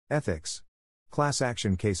Ethics. Class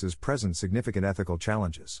action cases present significant ethical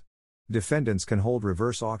challenges. Defendants can hold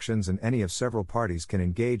reverse auctions and any of several parties can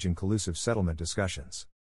engage in collusive settlement discussions.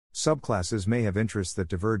 Subclasses may have interests that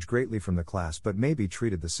diverge greatly from the class but may be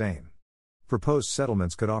treated the same. Proposed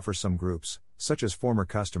settlements could offer some groups, such as former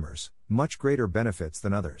customers, much greater benefits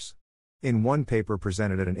than others. In one paper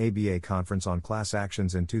presented at an ABA conference on class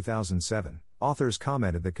actions in 2007, authors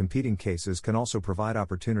commented that competing cases can also provide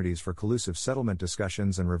opportunities for collusive settlement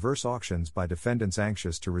discussions and reverse auctions by defendants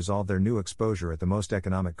anxious to resolve their new exposure at the most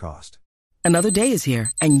economic cost. Another day is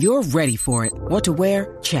here, and you're ready for it. What to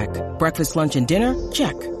wear? Check. Breakfast, lunch, and dinner?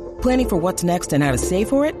 Check. Planning for what's next and how to save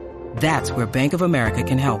for it? That's where Bank of America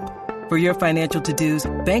can help. For your financial to-dos,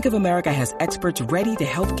 Bank of America has experts ready to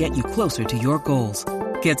help get you closer to your goals.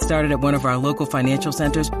 Get started at one of our local financial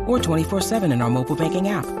centers or 24/7 in our mobile banking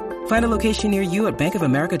app. Find a location near you at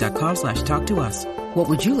bankofamerica.com/talktous. What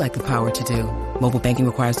would you like the power to do? Mobile banking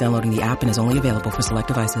requires downloading the app and is only available for select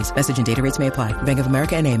devices. Message and data rates may apply. Bank of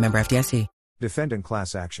America N.A., member FDIC. Defendant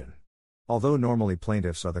class action. Although normally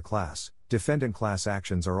plaintiffs are the class, defendant class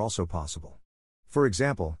actions are also possible. For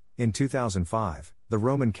example, in 2005, the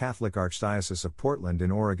Roman Catholic Archdiocese of Portland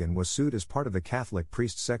in Oregon was sued as part of the Catholic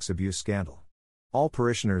priest sex abuse scandal. All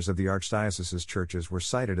parishioners of the Archdiocese's churches were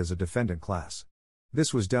cited as a defendant class.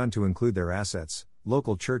 This was done to include their assets,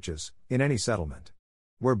 local churches, in any settlement.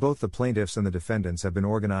 Where both the plaintiffs and the defendants have been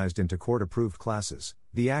organized into court-approved classes,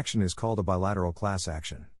 the action is called a bilateral class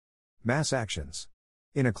action. Mass actions.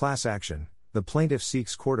 In a class action, the plaintiff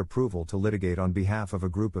seeks court approval to litigate on behalf of a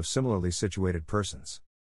group of similarly situated persons.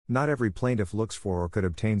 Not every plaintiff looks for or could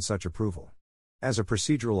obtain such approval. As a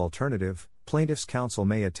procedural alternative, plaintiff's counsel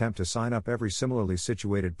may attempt to sign up every similarly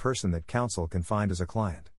situated person that counsel can find as a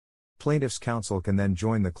client. Plaintiff's counsel can then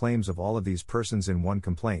join the claims of all of these persons in one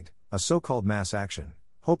complaint, a so-called mass action,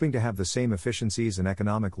 hoping to have the same efficiencies and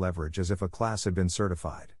economic leverage as if a class had been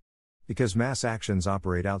certified. Because mass actions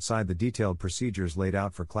operate outside the detailed procedures laid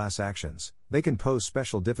out for class actions, they can pose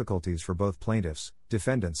special difficulties for both plaintiffs,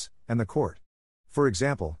 defendants, and the court. For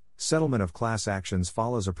example, settlement of class actions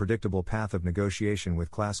follows a predictable path of negotiation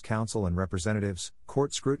with class counsel and representatives,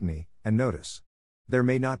 court scrutiny, and notice. There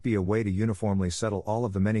may not be a way to uniformly settle all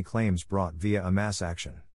of the many claims brought via a mass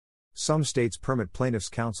action. Some states permit plaintiffs'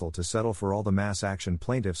 counsel to settle for all the mass action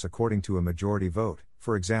plaintiffs according to a majority vote,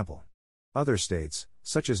 for example. Other states,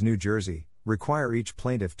 such as New Jersey, require each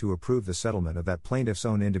plaintiff to approve the settlement of that plaintiff's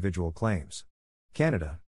own individual claims.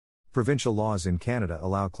 Canada. Provincial laws in Canada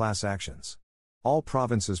allow class actions. All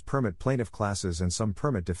provinces permit plaintiff classes and some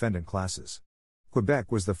permit defendant classes.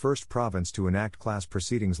 Quebec was the first province to enact class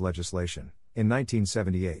proceedings legislation, in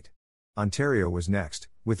 1978. Ontario was next,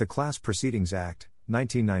 with the Class Proceedings Act,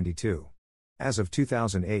 1992. As of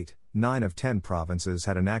 2008, 9 of 10 provinces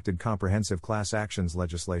had enacted comprehensive class actions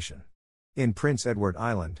legislation. In Prince Edward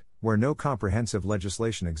Island, where no comprehensive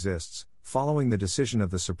legislation exists, following the decision of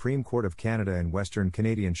the Supreme Court of Canada in Western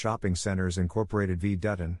Canadian Shopping Centres Incorporated v.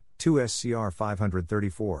 Dutton, 2 SCR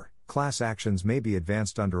 534, class actions may be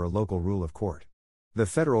advanced under a local rule of court. The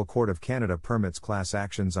Federal Court of Canada permits class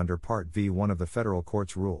actions under Part V1 of the Federal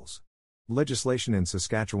Court's rules. Legislation in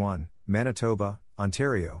Saskatchewan, Manitoba,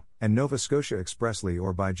 Ontario, and Nova Scotia expressly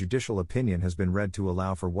or by judicial opinion has been read to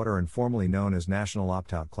allow for what are informally known as national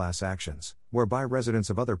opt-out class actions, whereby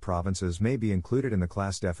residents of other provinces may be included in the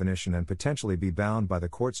class definition and potentially be bound by the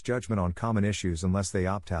court's judgment on common issues unless they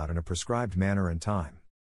opt out in a prescribed manner and time.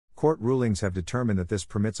 Court rulings have determined that this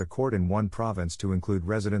permits a court in one province to include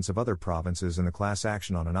residents of other provinces in the class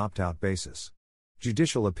action on an opt-out basis.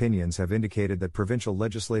 Judicial opinions have indicated that provincial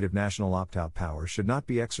legislative national opt-out powers should not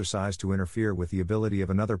be exercised to interfere with the ability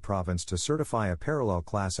of another province to certify a parallel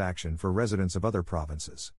class action for residents of other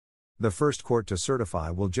provinces. The first court to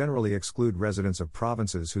certify will generally exclude residents of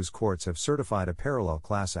provinces whose courts have certified a parallel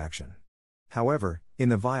class action. However, in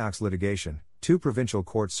the Vioxx litigation, 2 provincial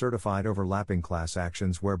courts certified overlapping class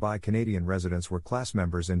actions whereby Canadian residents were class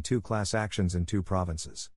members in 2 class actions in 2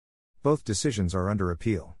 provinces. Both decisions are under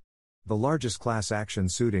appeal. The largest class action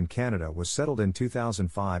suit in Canada was settled in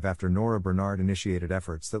 2005 after Nora Bernard initiated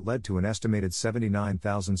efforts that led to an estimated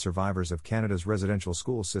 79,000 survivors of Canada's residential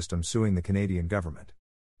school system suing the Canadian government.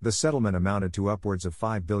 The settlement amounted to upwards of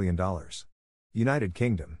 $5 billion. United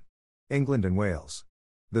Kingdom. England and Wales.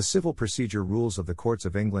 The civil procedure rules of the Courts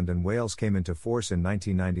of England and Wales came into force in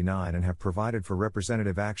 1999 and have provided for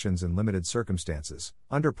representative actions in limited circumstances,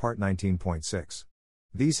 under Part 19.6.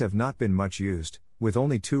 These have not been much used, with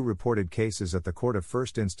only 2 reported cases at the Court of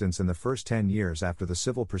First Instance in the first 10 years after the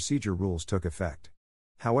civil procedure rules took effect.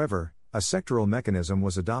 However, a sectoral mechanism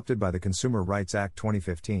was adopted by the Consumer Rights Act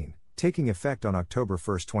 2015, taking effect on October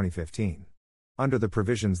 1, 2015. Under the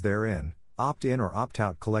provisions therein, opt-in or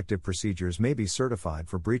opt-out collective procedures may be certified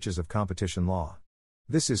for breaches of competition law.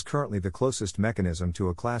 This is currently the closest mechanism to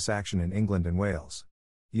a class action in England and Wales.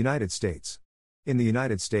 United States. In the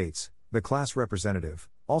United States, the class representative,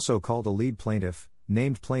 also called a lead plaintiff,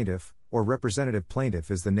 named plaintiff, or representative plaintiff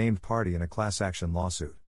is the named party in a class action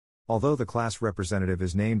lawsuit. Although the class representative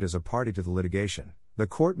is named as a party to the litigation, the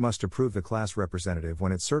court must approve the class representative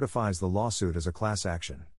when it certifies the lawsuit as a class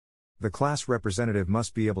action. The class representative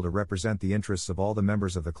must be able to represent the interests of all the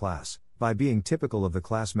members of the class, by being typical of the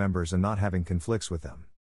class members and not having conflicts with them.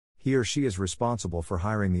 He or she is responsible for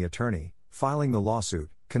hiring the attorney, filing the lawsuit,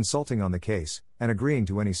 consulting on the case, and agreeing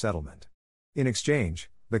to any settlement. In exchange,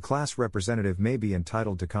 the class representative may be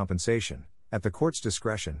entitled to compensation, at the court's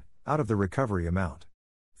discretion, out of the recovery amount.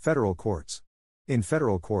 Federal courts. In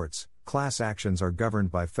federal courts, class actions are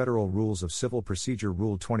governed by Federal Rules of Civil Procedure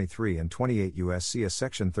Rule 23 and 28 U.S.C.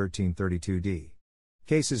 Section 1332d.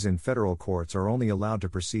 Cases in federal courts are only allowed to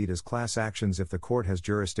proceed as class actions if the court has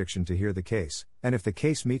jurisdiction to hear the case, and if the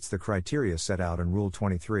case meets the criteria set out in Rule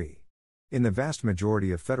 23. In the vast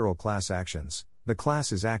majority of federal class actions, the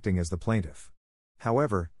class is acting as the plaintiff.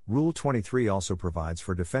 However, Rule 23 also provides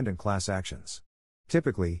for defendant class actions.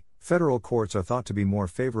 Typically, federal courts are thought to be more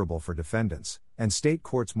favorable for defendants, and state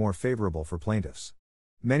courts more favorable for plaintiffs.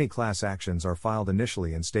 Many class actions are filed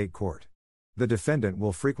initially in state court. The defendant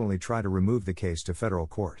will frequently try to remove the case to federal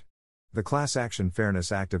court. The Class Action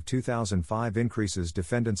Fairness Act of 2005 increases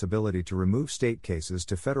defendants' ability to remove state cases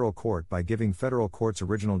to federal court by giving federal courts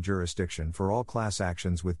original jurisdiction for all class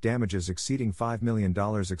actions with damages exceeding $5 million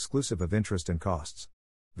exclusive of interest and costs.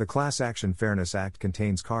 The Class Action Fairness Act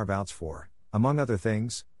contains carve-outs for, among other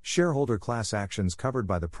things, shareholder class actions covered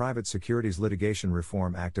by the Private Securities Litigation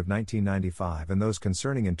Reform Act of 1995 and those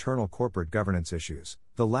concerning internal corporate governance issues,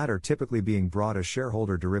 the latter typically being brought as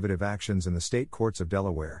shareholder derivative actions in the state courts of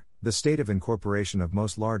Delaware, the state of incorporation of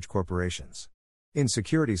most large corporations. In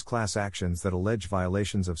securities class actions that allege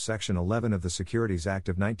violations of Section 11 of the Securities Act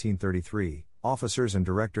of 1933, officers and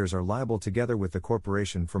directors are liable together with the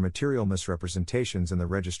corporation for material misrepresentations in the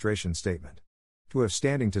registration statement. To have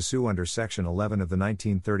standing to sue under Section 11 of the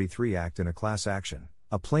 1933 Act in a class action,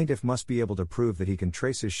 a plaintiff must be able to prove that he can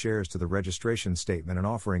trace his shares to the registration statement and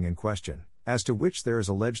offering in question, as to which there is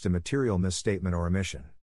alleged a material misstatement or omission.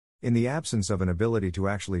 In the absence of an ability to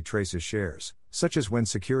actually trace his shares, such as when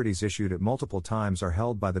securities issued at multiple times are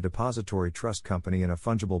held by the depository trust company in a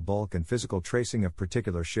fungible bulk and physical tracing of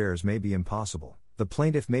particular shares may be impossible, the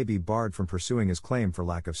plaintiff may be barred from pursuing his claim for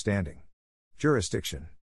lack of standing. Jurisdiction.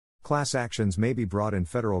 Class actions may be brought in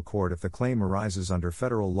federal court if the claim arises under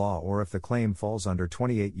federal law or if the claim falls under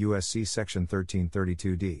 28 U.S.C. Section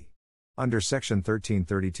 1332d. Under Section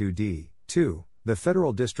 1332d, 2, the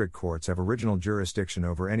federal district courts have original jurisdiction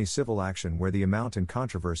over any civil action where the amount in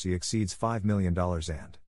controversy exceeds $5 million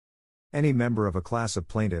and any member of a class of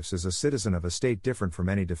plaintiffs is a citizen of a state different from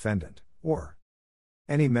any defendant, or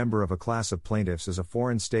any member of a class of plaintiffs is a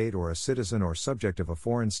foreign state or a citizen or subject of a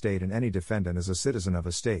foreign state and any defendant is a citizen of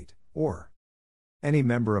a state, or any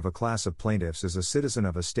member of a class of plaintiffs is a citizen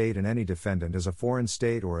of a state and any defendant is a foreign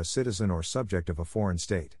state or a citizen or subject of a foreign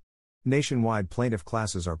state. Nationwide plaintiff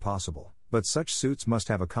classes are possible, but such suits must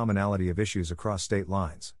have a commonality of issues across state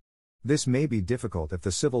lines. This may be difficult if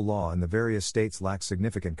the civil law in the various states lacks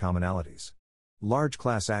significant commonalities. Large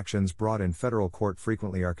class actions brought in federal court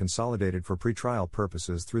frequently are consolidated for pretrial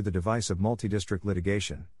purposes through the device of multidistrict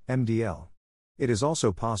litigation, MDL. It is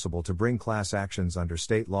also possible to bring class actions under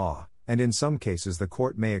state law, and in some cases the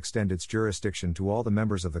court may extend its jurisdiction to all the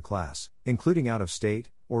members of the class, including out of state,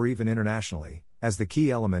 or even internationally, as the key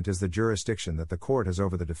element is the jurisdiction that the court has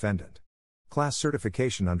over the defendant. Class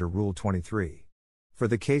certification under Rule 23. For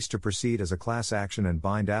the case to proceed as a class action and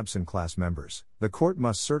bind absent class members, the court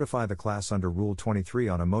must certify the class under Rule 23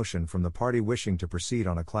 on a motion from the party wishing to proceed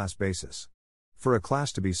on a class basis. For a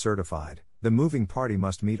class to be certified, the moving party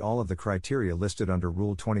must meet all of the criteria listed under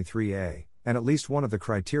Rule 23A, and at least one of the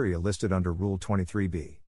criteria listed under Rule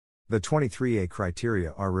 23B. The 23A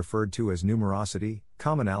criteria are referred to as numerosity,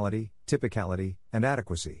 commonality, typicality, and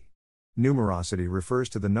adequacy. Numerosity refers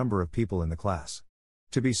to the number of people in the class.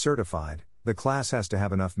 To be certified, the class has to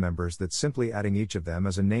have enough members that simply adding each of them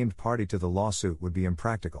as a named party to the lawsuit would be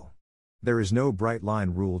impractical. There is no bright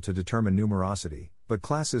line rule to determine numerosity, but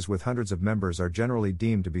classes with hundreds of members are generally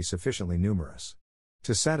deemed to be sufficiently numerous.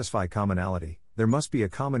 To satisfy commonality, there must be a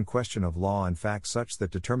common question of law and fact such that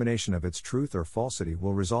determination of its truth or falsity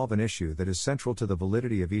will resolve an issue that is central to the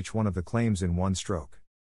validity of each one of the claims in one stroke.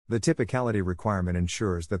 The typicality requirement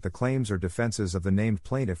ensures that the claims or defenses of the named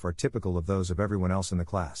plaintiff are typical of those of everyone else in the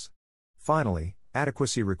class. Finally,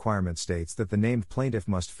 adequacy requirement states that the named plaintiff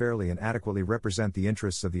must fairly and adequately represent the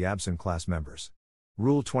interests of the absent class members.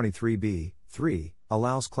 Rule 23b, 3,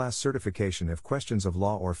 allows class certification if questions of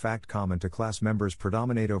law or fact common to class members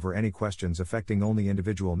predominate over any questions affecting only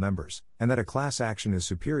individual members, and that a class action is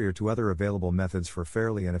superior to other available methods for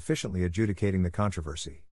fairly and efficiently adjudicating the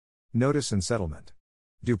controversy. Notice and settlement.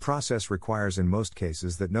 Due process requires in most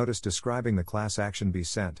cases that notice describing the class action be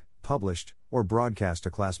sent, published, or broadcast to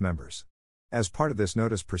class members. As part of this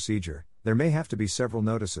notice procedure, there may have to be several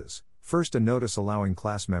notices. First, a notice allowing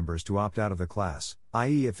class members to opt out of the class,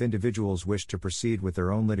 i.e., if individuals wish to proceed with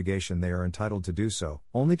their own litigation, they are entitled to do so,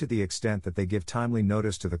 only to the extent that they give timely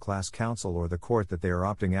notice to the class counsel or the court that they are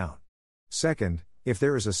opting out. Second, if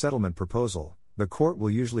there is a settlement proposal, the court will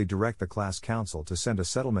usually direct the class counsel to send a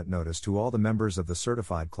settlement notice to all the members of the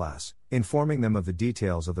certified class, informing them of the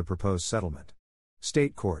details of the proposed settlement.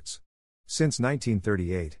 State courts. Since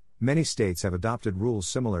 1938, many states have adopted rules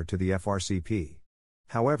similar to the FRCP.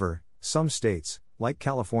 However, some states, like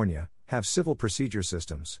California, have civil procedure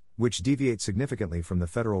systems, which deviate significantly from the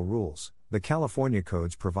federal rules. The California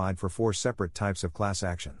codes provide for 4 separate types of class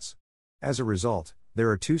actions. As a result, there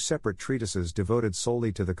are 2 separate treatises devoted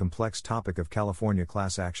solely to the complex topic of California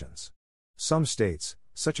class actions. Some states,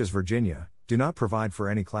 such as Virginia, do not provide for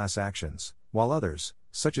any class actions, while others,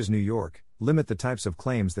 such as New York, limit the types of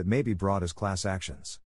claims that may be brought as class actions.